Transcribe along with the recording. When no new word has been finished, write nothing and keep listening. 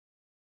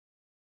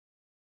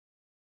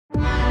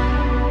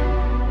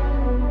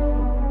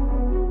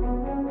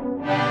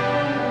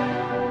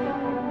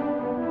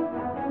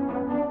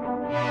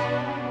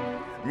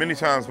Many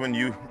times when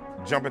you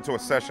jump into a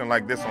session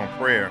like this on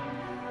prayer,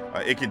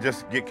 it can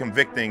just get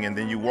convicting, and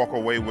then you walk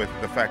away with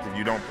the fact that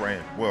you don't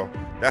pray. Well,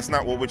 that's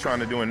not what we're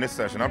trying to do in this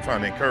session. I'm trying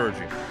to encourage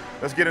you.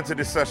 Let's get into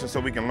this session so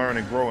we can learn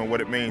and grow in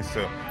what it means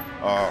to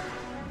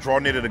draw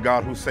near to the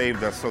God who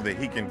saved us so that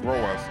he can grow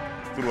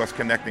us through us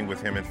connecting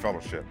with him in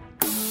fellowship.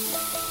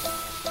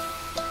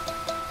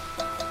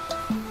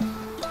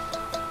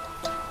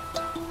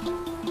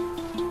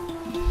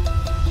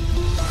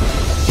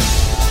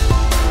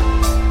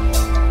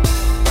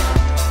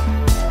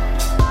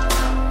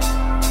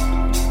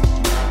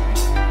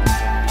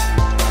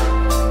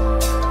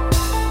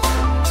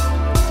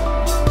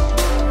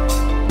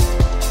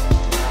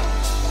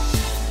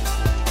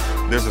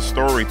 There's a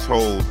story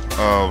told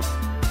of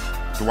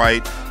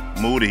Dwight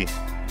Moody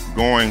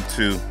going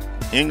to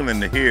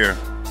England to hear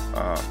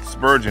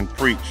Spurgeon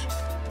preach.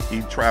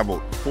 He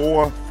traveled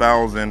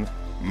 4,000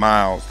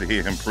 miles to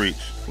hear him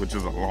preach, which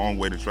is a long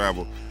way to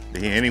travel to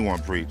hear anyone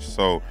preach.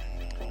 So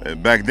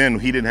back then,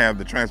 he didn't have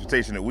the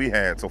transportation that we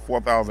had, so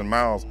 4,000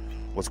 miles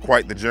was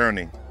quite the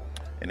journey.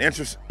 And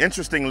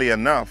interestingly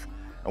enough,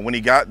 when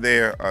he got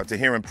there to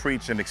hear him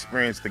preach and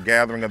experience the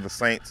gathering of the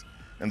saints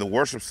and the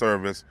worship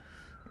service,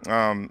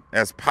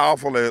 as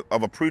powerful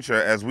of a preacher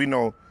as we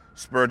know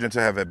Spurgeon to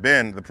have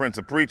been, the Prince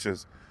of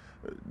Preachers,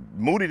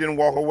 Moody didn't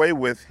walk away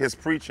with his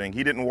preaching.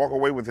 He didn't walk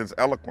away with his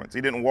eloquence. He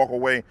didn't walk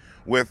away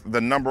with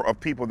the number of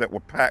people that were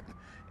packed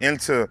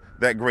into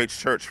that great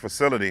church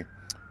facility.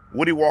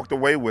 What he walked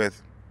away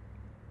with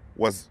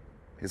was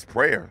his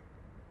prayer.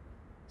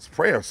 His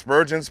prayer.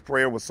 Spurgeon's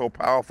prayer was so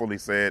powerful, he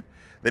said,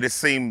 that it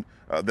seemed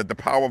that the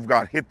power of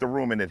God hit the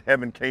room and that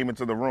heaven came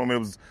into the room. It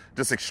was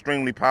just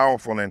extremely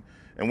powerful.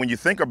 And when you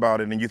think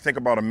about it, and you think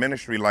about a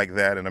ministry like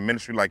that, and a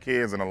ministry like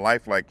his, and a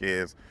life like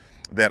his,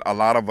 that a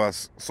lot of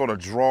us sort of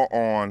draw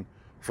on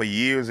for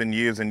years and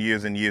years and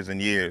years and years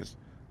and years,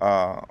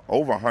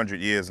 over 100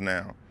 years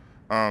now,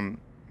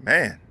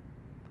 man,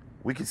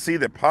 we could see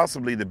that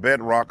possibly the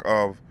bedrock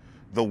of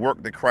the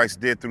work that Christ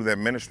did through that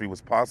ministry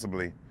was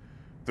possibly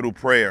through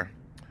prayer.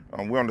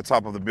 We're on the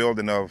top of the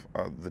building of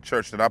the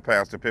church that I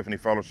pastor, Epiphany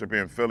Fellowship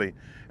here in Philly,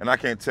 and I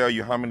can't tell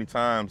you how many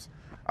times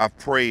I've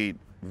prayed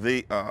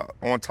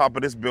on top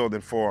of this building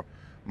for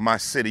my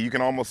city. You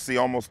can almost see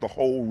the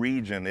whole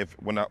region,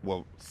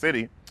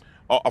 city,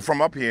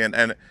 from up here.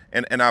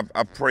 And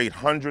I've prayed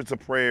hundreds of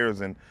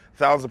prayers and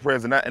thousands of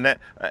prayers.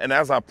 And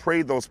as I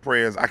prayed those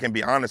prayers, I can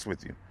be honest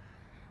with you.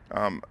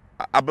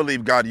 I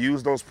believe God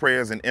used those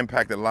prayers and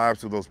impacted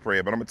lives through those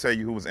prayers. But I'm gonna tell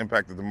you who was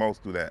impacted the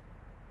most through that.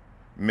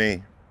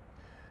 Me.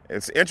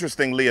 It's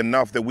interestingly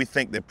enough that we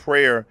think that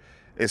prayer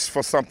is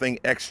for something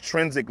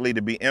extrinsically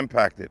to be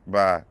impacted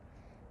by.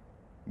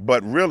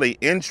 But really,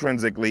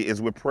 intrinsically is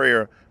where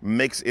prayer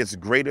makes its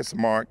greatest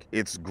mark,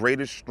 its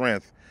greatest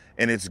strength,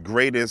 and its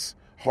greatest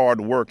hard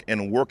work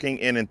in working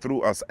in and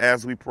through us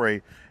as we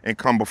pray and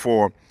come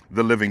before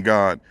the living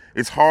God.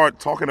 It's hard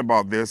talking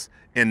about this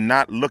and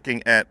not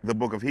looking at the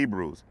book of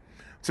Hebrews.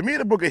 To me,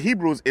 the book of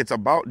Hebrews, it's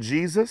about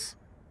Jesus,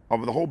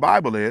 or the whole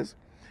Bible is,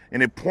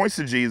 and it points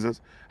to Jesus.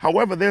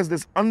 However, there's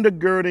this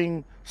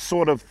undergirding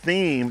sort of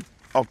theme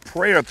of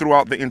prayer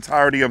throughout the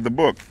entirety of the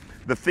book.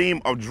 The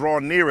theme of draw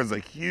near is a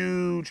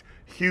huge,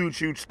 huge,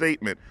 huge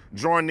statement.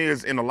 Drawing near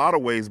is in a lot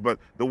of ways, but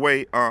the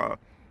way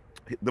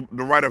the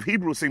writer of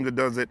Hebrews seems to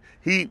does it,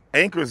 he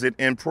anchors it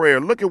in prayer.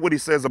 Look at what he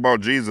says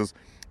about Jesus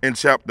in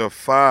chapter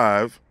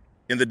 5.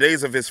 In the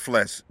days of his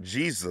flesh,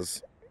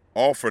 Jesus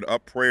offered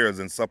up prayers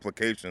and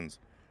supplications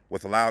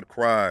with loud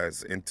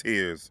cries and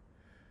tears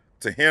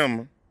to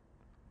him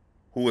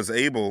who was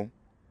able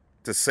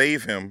to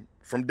save him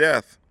from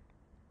death.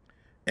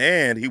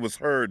 And he was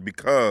heard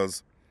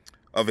because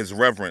of his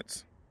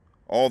reverence.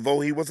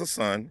 Although he was a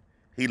son,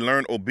 he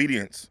learned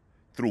obedience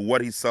through what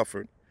he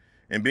suffered.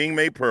 And being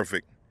made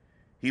perfect,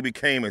 he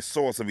became a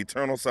source of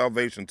eternal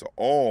salvation to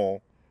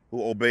all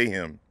who obey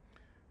him,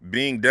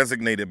 being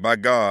designated by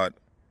God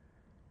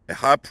a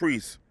high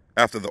priest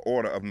after the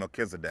order of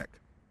Melchizedek.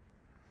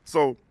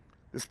 So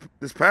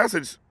this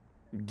passage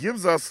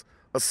gives us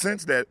a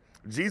sense that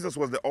Jesus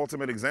was the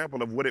ultimate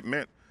example of what it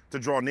meant to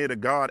draw near to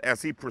God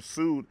as he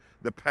pursued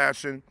the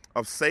passion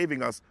of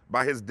saving us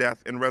by his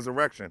death and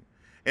resurrection.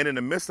 And in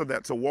the midst of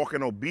that, to walk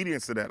in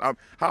obedience to that.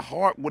 How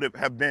hard would it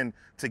have been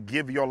to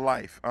give your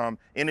life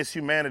in his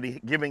humanity,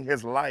 giving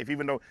his life,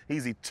 even though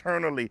he's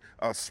eternally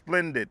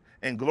splendid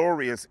and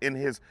glorious in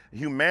his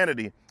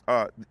humanity,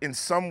 in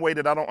some way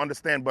that I don't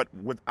understand, but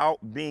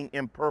without being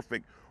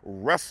imperfect,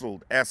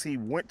 wrestled as he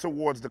went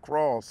towards the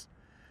cross.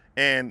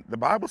 And the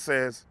Bible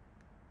says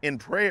in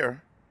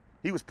prayer,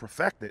 he was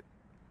perfected.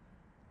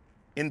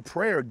 In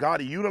prayer,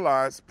 God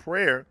utilized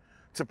prayer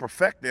to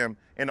perfect them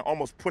and to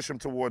almost push him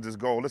towards his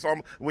goal. It's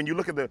almost, when you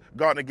look at the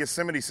Garden of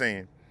Gethsemane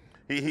scene,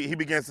 he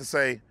begins to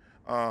say,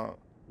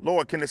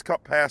 Lord, can this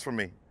cup pass from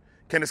me?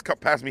 Can this cup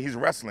pass me? He's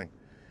wrestling.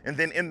 And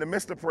then in the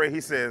midst of prayer, he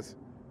says,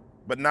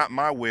 but not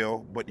my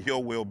will, but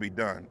your will be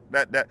done.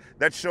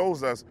 That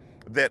shows us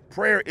that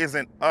prayer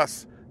isn't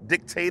us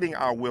dictating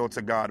our will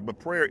to God, but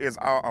prayer is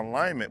our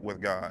alignment with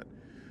God.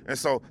 And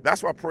so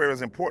that's why prayer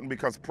is important,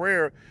 because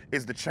prayer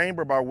is the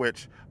chamber by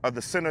which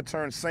the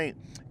sinner-turned saint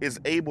is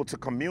able to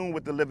commune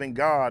with the living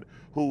God,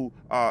 who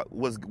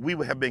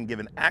we have been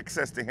given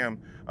access to him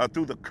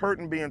through the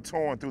curtain being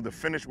torn, through the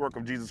finished work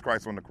of Jesus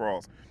Christ on the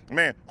cross.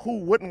 Man, who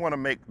wouldn't want to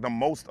make the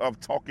most of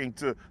talking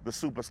to the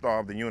superstar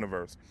of the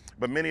universe?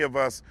 But many of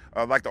us,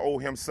 like the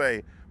old hymn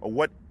say,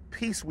 what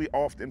peace we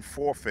often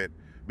forfeit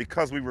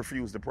because we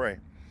refuse to pray.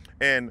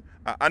 And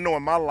I know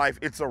in my life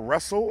it's a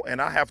wrestle,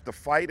 and I have to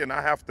fight, and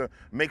I have to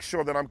make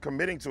sure that I'm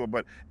committing to it.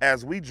 But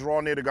as we draw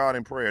near to God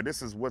in prayer,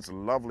 this is what's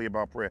lovely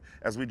about prayer.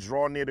 As we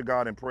draw near to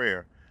God in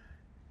prayer,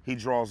 he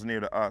draws near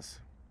to us.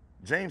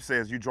 James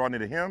says, you draw near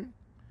to him,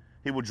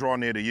 he will draw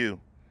near to you.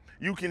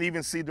 You can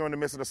even see during the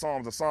midst of the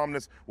Psalms, the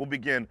psalmist will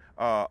begin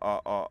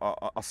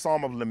a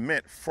psalm of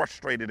lament,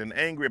 frustrated and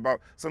angry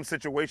about some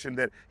situation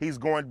that he's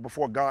going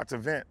before God to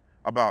vent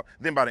about.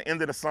 Then by the end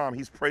of the psalm,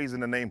 he's praising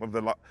the name of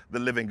the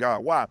living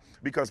God. Why?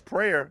 Because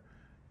prayer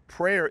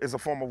is a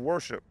form of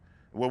worship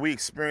where we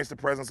experience the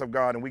presence of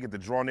God and we get to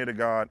draw near to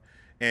God.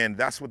 And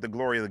that's what the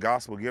glory of the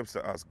gospel gives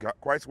to us.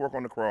 Christ's work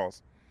on the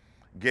cross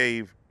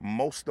gave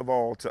most of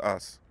all to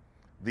us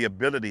the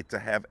ability to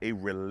have a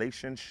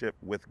relationship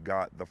with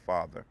God the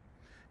Father.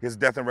 His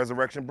death and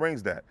resurrection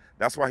brings that.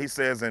 That's why he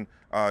says in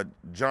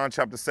John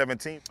chapter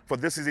 17, for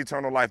this is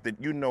eternal life, that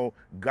you know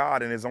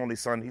God and his only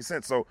son he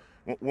sent. So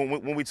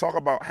when we talk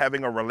about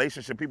having a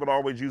relationship, people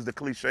always use the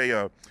cliche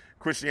of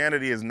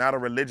Christianity is not a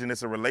religion,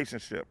 it's a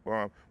relationship.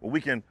 Well,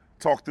 we can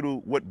talk through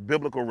what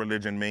biblical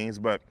religion means,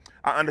 but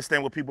I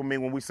understand what people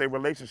mean when we say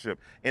relationship.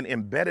 And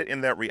embedded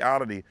in that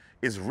reality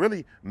is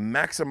really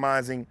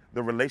maximizing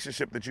the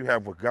relationship that you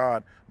have with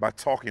God by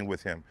talking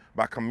with him,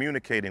 by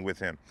communicating with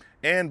him,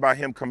 and by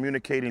him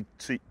communicating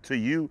to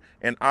you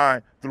and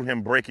I through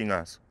him breaking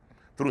us,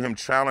 through him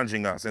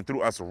challenging us, and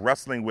through us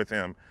wrestling with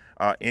him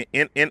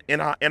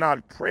in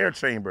our prayer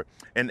chamber.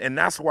 And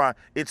that's why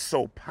it's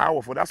so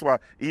powerful. That's why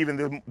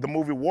even the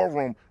movie War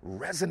Room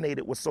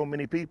resonated with so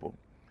many people.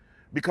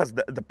 Because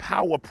the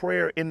power of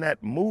prayer in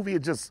that movie,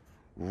 it just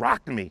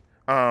rocked me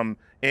and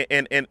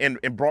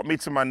brought me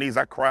to my knees.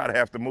 I cried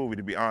half the movie,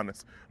 to be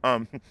honest.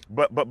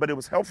 But it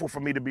was helpful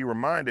for me to be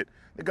reminded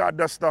that God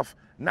does stuff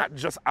not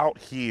just out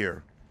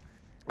here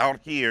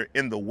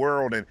in the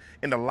world and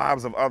in the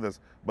lives of others,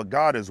 but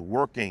God is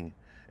working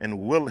and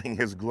willing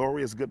his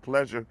glorious good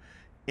pleasure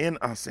in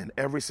us in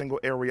every single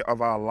area of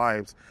our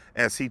lives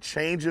as he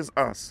changes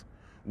us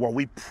while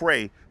we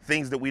pray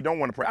things that we don't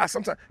want to pray.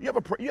 Sometimes you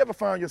ever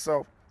find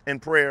yourself in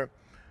prayer,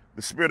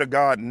 the Spirit of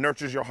God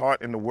nurtures your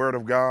heart in the Word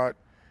of God,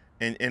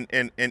 and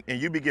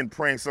you begin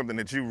praying something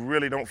that you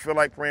really don't feel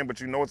like praying,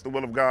 but you know it's the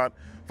will of God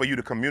for you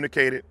to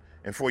communicate it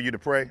and for you to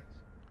pray.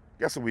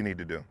 Guess what we need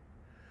to do?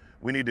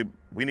 We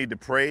need to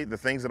pray the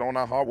things that are on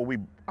our heart, where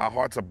our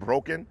hearts are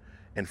broken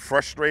and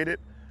frustrated.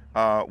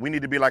 We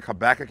need to be like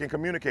Habakkuk and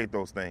communicate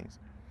those things.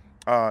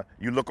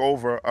 You look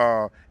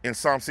over in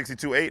Psalm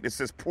 62:8, it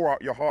says, pour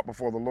out your heart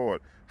before the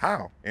Lord.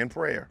 How? In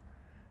prayer,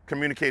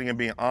 communicating and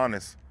being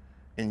honest,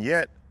 and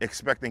yet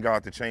expecting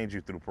God to change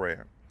you through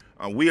prayer.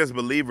 We as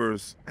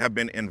believers have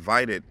been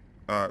invited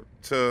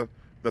to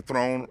the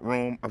throne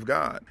room of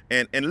God.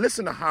 And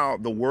listen to how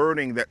the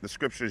wording that the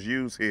scriptures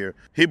use here.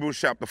 Hebrews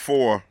chapter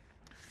 4,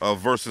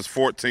 verses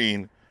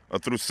 14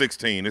 through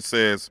 16. It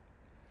says,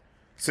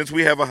 since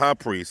we have a high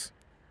priest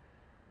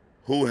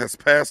who has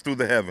passed through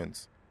the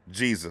heavens,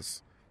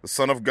 Jesus, the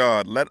Son of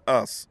God, let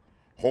us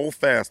hold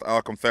fast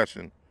our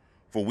confession.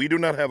 For we do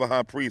not have a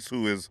high priest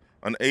who is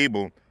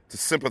unable to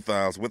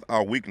sympathize with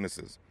our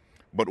weaknesses,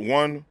 but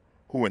one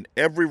who in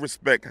every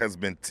respect has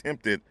been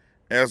tempted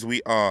as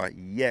we are,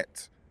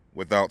 yet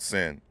without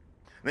sin.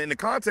 Now, in the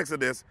context of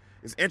this,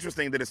 it's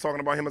interesting that it's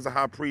talking about him as a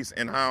high priest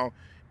and how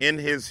in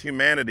his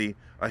humanity,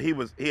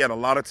 he had a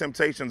lot of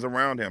temptations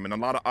around him and a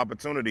lot of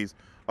opportunities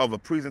of a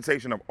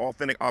presentation of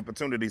authentic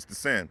opportunities to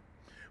sin.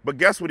 But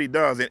guess what he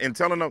does? And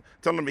telling them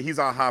that he's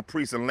our high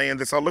priest and laying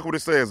this out, look what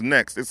it says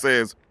next. It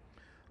says,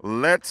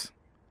 let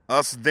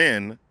us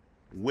then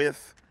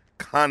with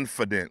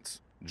confidence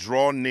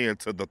draw near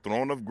to the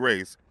throne of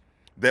grace,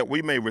 that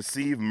we may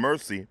receive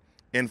mercy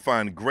and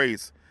find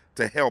grace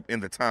to help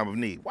in the time of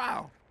need.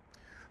 Wow.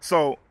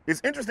 So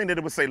it's interesting that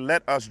it would say,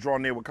 let us draw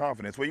near with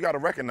confidence. Well, you got to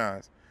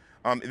recognize,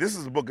 this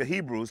is the book of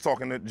Hebrews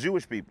talking to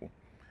Jewish people.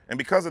 And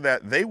because of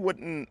that, they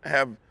wouldn't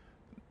have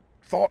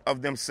thought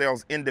of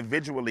themselves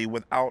individually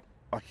without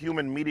a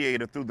human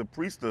mediator through the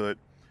priesthood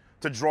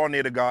to draw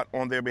near to God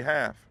on their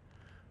behalf.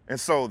 And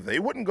so they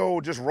wouldn't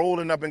go just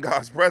rolling up in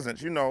God's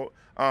presence. You know,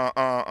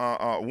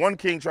 one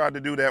king tried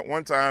to do that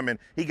one time, and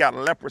he got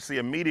leprosy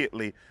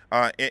immediately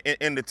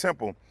in the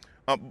temple.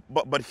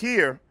 But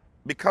here,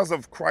 because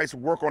of Christ's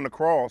work on the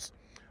cross,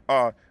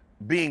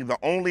 being the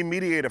only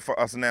mediator for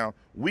us now,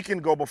 we can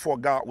go before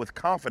God with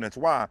confidence.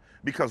 Why?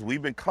 Because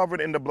we've been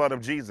covered in the blood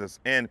of Jesus.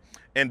 And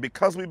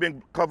because we've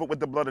been covered with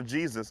the blood of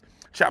Jesus,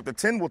 chapter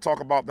 10 will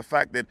talk about the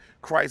fact that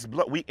Christ's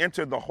blood, we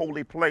entered the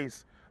holy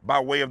place by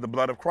way of the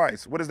blood of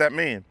Christ. What does that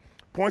mean?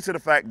 Points to the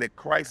fact that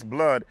Christ's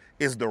blood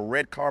is the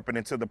red carpet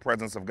into the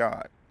presence of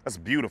God. That's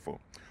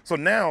beautiful. So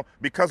now,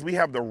 because we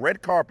have the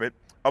red carpet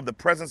of the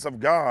presence of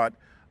God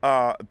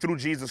through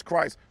Jesus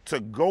Christ to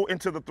go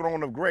into the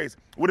throne of grace.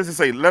 What does it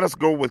say? Let us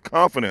go with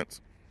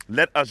confidence.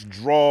 Let us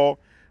draw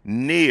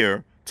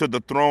near to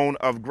the throne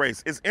of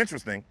grace. It's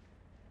interesting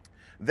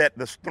that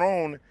this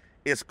throne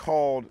is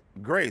called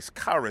grace,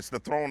 charis, the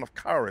throne of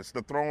charis,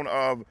 the throne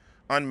of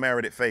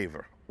unmerited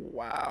favor.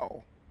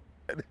 Wow.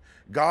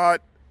 God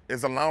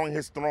is allowing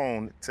his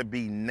throne to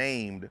be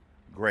named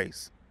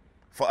grace.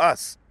 For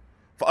us,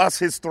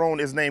 his throne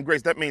is named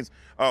grace. That means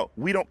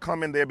we don't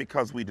come in there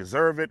because we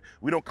deserve it.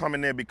 We don't come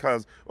in there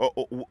because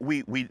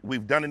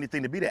we've done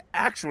anything to be there.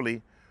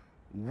 Actually,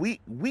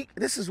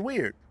 this is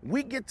weird.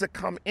 We get to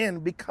come in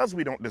because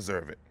we don't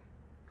deserve it.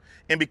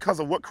 And because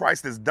of what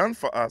Christ has done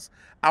for us,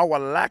 our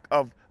lack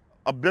of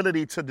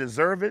ability to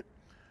deserve it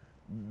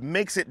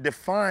makes it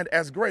defined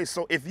as grace.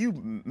 So if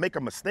you make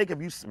a mistake,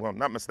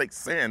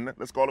 sin,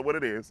 let's call it what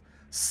it is,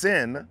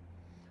 sin,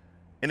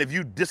 and if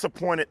you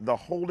disappointed the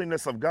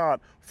holiness of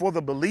God, for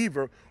the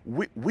believer,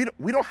 we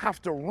don't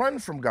have to run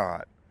from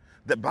God.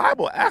 The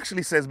Bible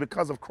actually says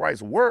because of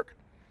Christ's work,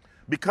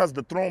 because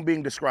the throne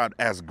being described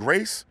as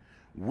grace,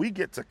 we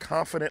get to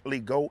confidently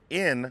go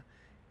in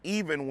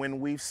even when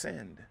we've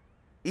sinned,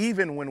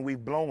 even when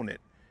we've blown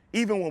it,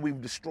 even when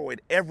we've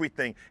destroyed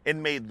everything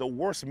and made the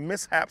worst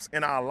mishaps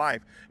in our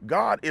life.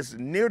 God is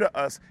near to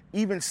us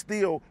even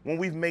still when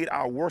we've made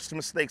our worst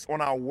mistakes.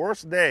 On our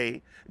worst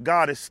day,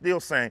 God is still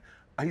saying,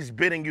 he's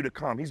bidding you to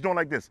come. He's doing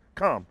like this.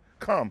 Come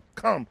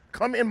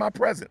in my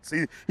presence.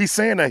 He's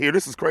saying that here.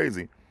 This is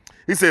crazy.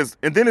 He says,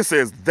 and then it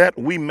says that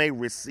we may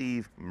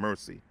receive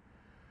mercy.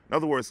 In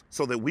other words,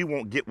 so that we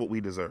won't get what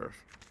we deserve.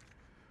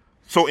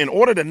 So in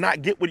order to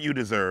not get what you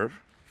deserve,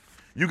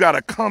 you got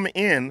to come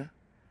in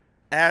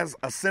as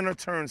a sinner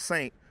turned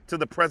saint to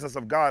the presence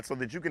of God so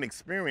that you can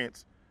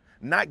experience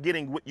not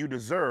getting what you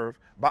deserve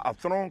by a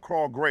throne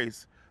called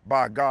grace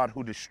by a God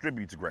who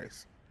distributes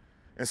grace.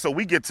 And so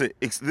we get to,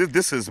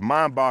 this is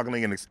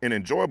mind-boggling and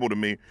enjoyable to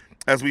me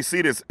as we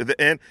see this at the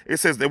end. It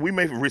says that we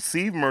may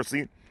receive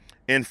mercy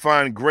and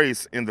find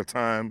grace in the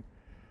time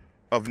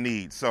of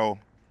need. So,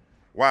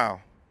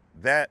 wow,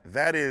 that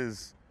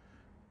is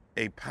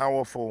a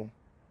powerful,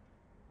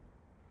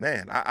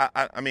 man.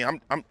 I mean,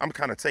 I'm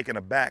kind of taken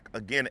aback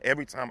again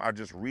every time I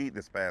just read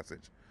this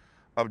passage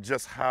of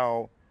just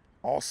how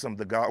awesome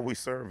the God we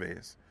serve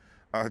is,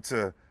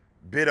 to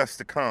bid us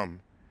to come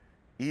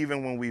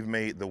even when we've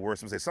made the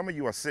worst mistakes. Some of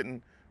you are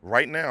sitting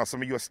right now.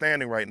 Some of you are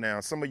standing right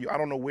now. Some of you, I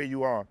don't know where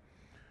you are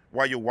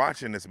while you're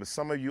watching this, but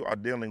some of you are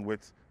dealing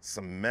with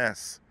some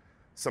mess,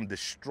 some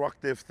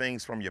destructive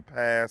things from your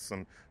past,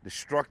 some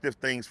destructive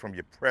things from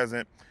your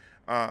present.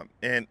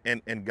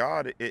 And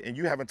God, and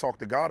you haven't talked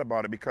to God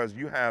about it because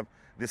you have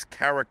this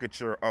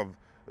caricature of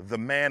the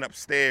man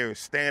upstairs,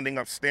 standing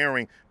up,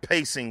 staring,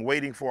 pacing,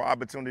 waiting for an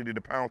opportunity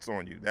to pounce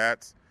on you.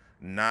 That's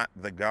not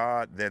the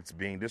God that's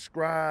being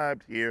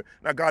described here.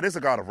 Now, God is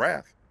a God of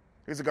wrath.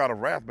 He's a God of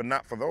wrath, but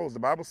not for those. The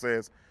Bible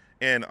says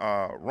in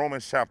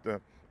Romans chapter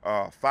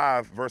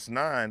 5, verse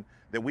 9,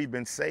 that we've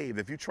been saved.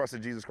 If you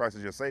trusted Jesus Christ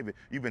as your Savior,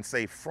 you've been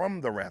saved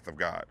from the wrath of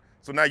God.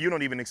 So now you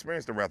don't even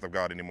experience the wrath of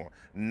God anymore.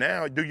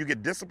 Now, do you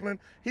get disciplined?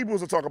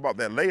 Hebrews will talk about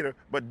that later,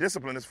 but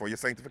discipline is for your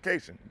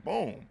sanctification.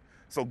 Boom.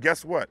 So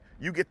guess what?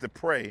 You get to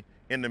pray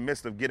in the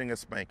midst of getting a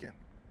spanking.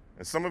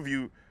 And some of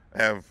you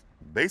have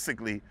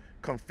basically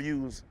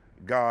confused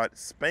God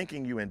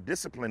spanking you and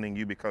disciplining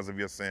you because of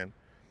your sin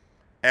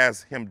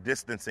as him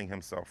distancing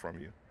himself from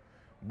you.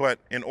 But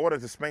in order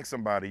to spank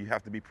somebody, you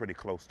have to be pretty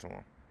close to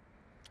him.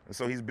 And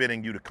so he's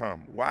bidding you to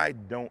come. Why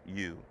don't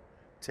you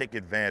take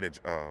advantage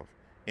of,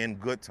 in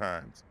good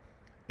times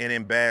and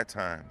in bad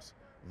times,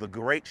 the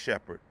great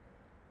shepherd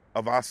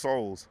of our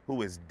souls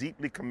who is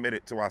deeply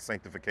committed to our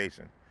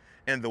sanctification?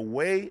 And the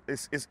way,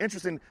 it's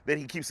interesting that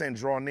he keeps saying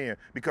draw near,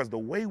 because the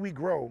way we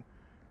grow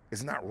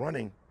is not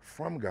running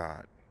from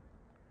God.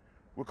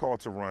 We're called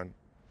to run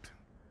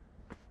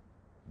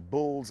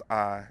bull's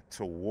eye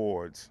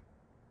towards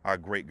our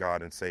great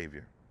God and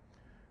Savior.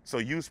 So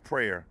use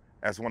prayer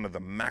as one of the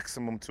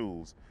maximum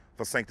tools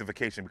for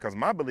sanctification, because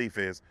my belief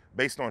is,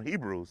 based on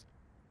Hebrews,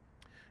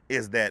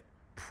 is that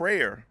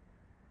prayer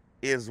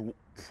is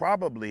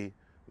probably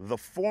the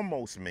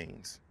foremost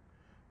means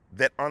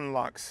that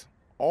unlocks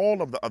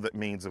all of the other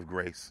means of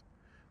grace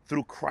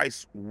through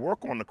Christ's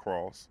work on the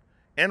cross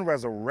and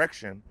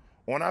resurrection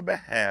on our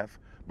behalf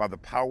by the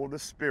power of the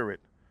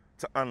Spirit.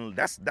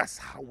 That's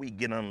how we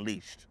get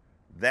unleashed.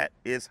 That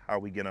is how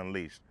we get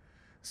unleashed.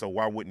 So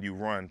why wouldn't you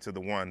run to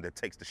the one that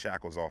takes the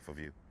shackles off of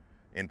you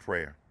in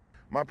prayer?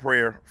 My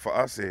prayer for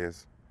us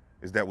is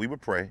that we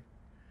would pray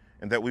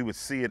and that we would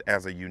see it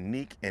as a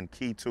unique and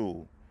key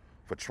tool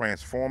for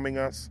transforming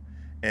us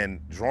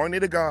and drawing near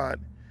to God,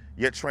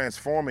 yet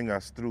transforming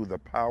us through the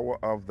power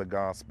of the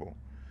gospel.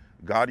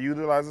 God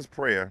utilizes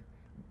prayer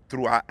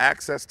through our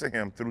access to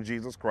him through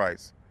Jesus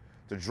Christ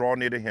to draw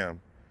near to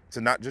him,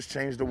 to not just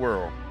change the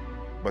world,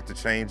 but to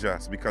change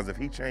us. Because if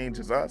he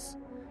changes us,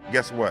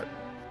 guess what?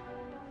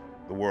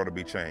 The world will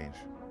be changed.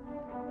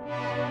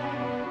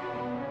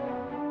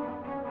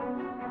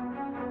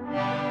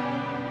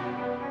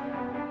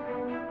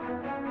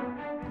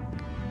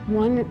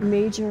 One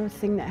major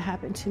thing that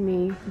happened to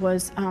me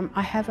was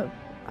I have a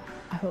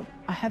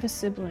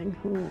sibling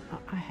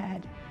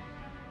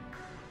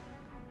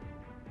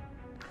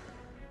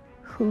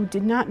who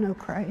did not know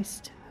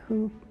Christ,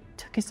 who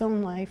took his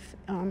own life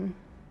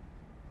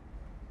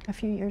a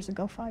few years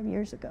ago, 5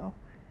 years ago.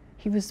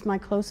 He was my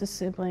closest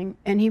sibling,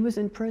 and he was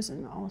in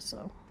prison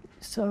also.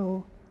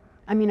 So,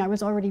 I mean, I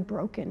was already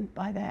broken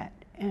by that,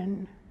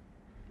 and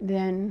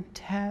then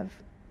to have,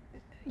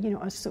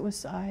 a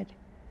suicide.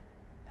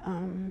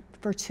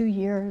 For 2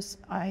 years,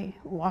 I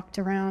walked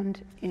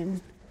around in,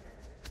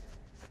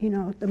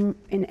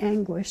 in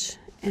anguish,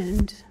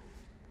 and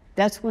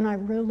that's when I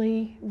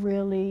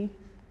really,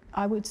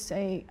 I would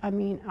say,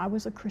 I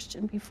was a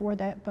Christian before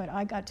that, but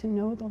I got to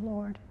know the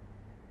Lord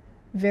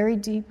very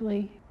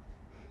deeply.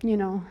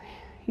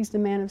 He's the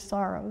man of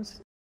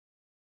sorrows.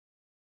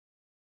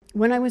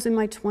 When I was in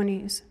my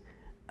 20s,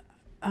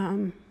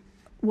 I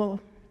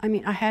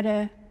had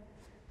a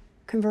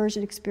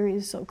conversion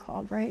experience,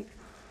 so-called, right?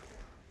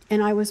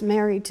 And I was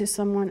married to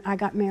someone. I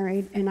got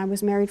married, and I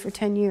was married for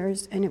 10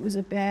 years, and it was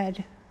a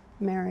bad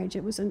marriage.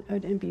 It was an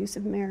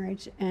abusive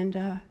marriage,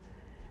 and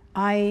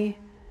I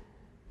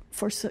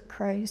forsook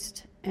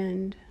Christ,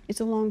 and it's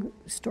a long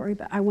story,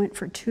 but I went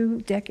for 2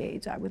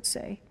 decades, I would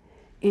say,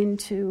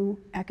 into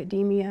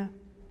academia,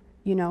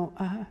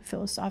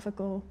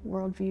 philosophical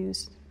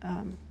worldviews,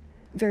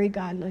 very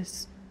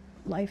godless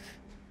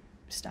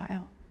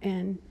lifestyle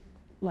and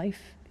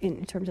life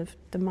in terms of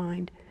the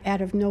mind.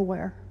 Out of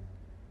nowhere,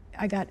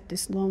 I got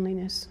this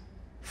loneliness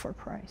for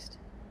Christ.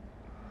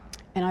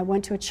 And I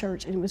went to a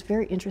church, and it was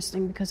very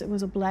interesting because it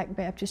was a Black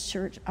Baptist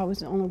church. I was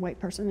the only white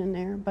person in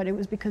there, but it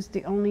was because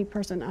the only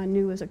person I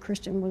knew as a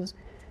Christian was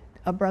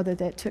a brother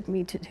that took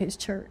me to his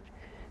church.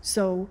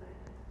 So,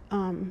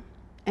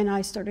 and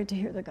I started to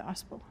hear the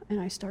gospel, and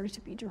I started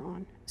to be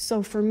drawn.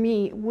 So for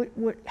me,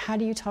 how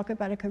do you talk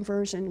about a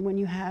conversion when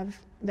you have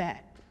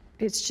that?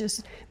 It's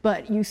just,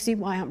 but you see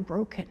why I'm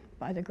broken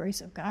by the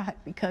grace of God,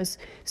 because,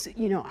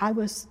 I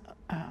was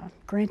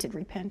granted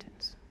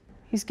repentance.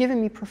 He's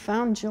given me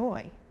profound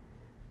joy.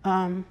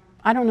 I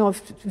don't know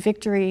if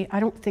victory, I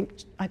don't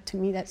think, to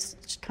me,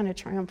 that's kind of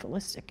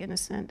triumphalistic in a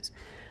sense.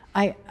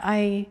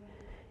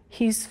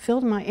 He's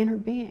filled my inner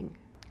being.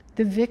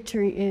 The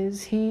victory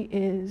is,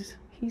 he's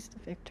the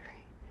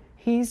victory.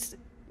 He's,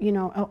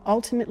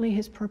 ultimately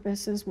his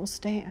purposes will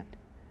stand.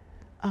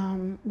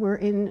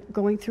 We're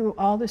going through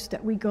all this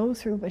that we go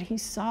through, but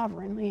he's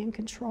sovereignly in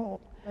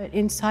control. But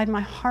inside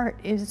my heart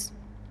is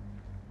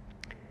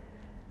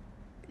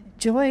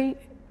joy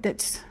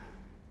it's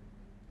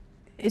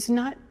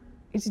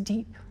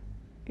deep.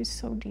 It's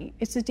so deep.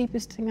 It's the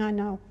deepest thing I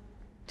know,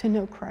 to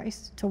know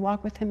Christ, to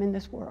walk with him in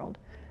this world.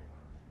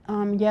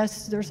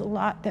 Yes, there's a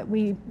lot that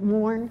we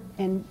mourn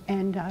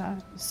and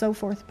so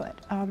forth,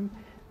 but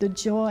the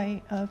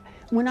joy of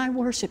when I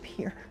worship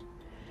here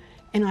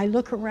and I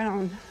look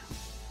around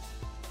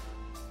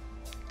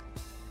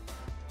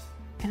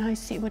and I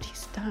see what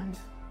he's done,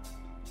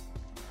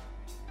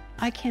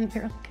 I can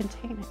barely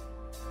contain it.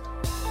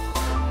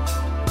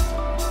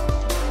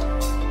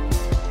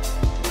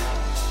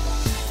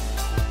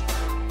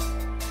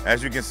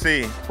 As you can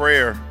see,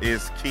 prayer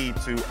is key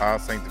to our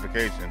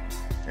sanctification.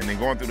 And then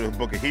going through the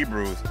book of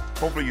Hebrews,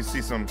 hopefully you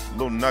see some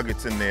little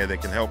nuggets in there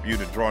that can help you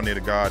to draw near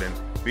to God and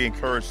be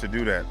encouraged to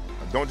do that.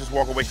 Don't just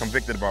walk away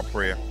convicted about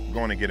prayer.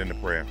 Go on and get into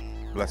prayer.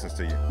 Blessings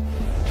to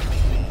you.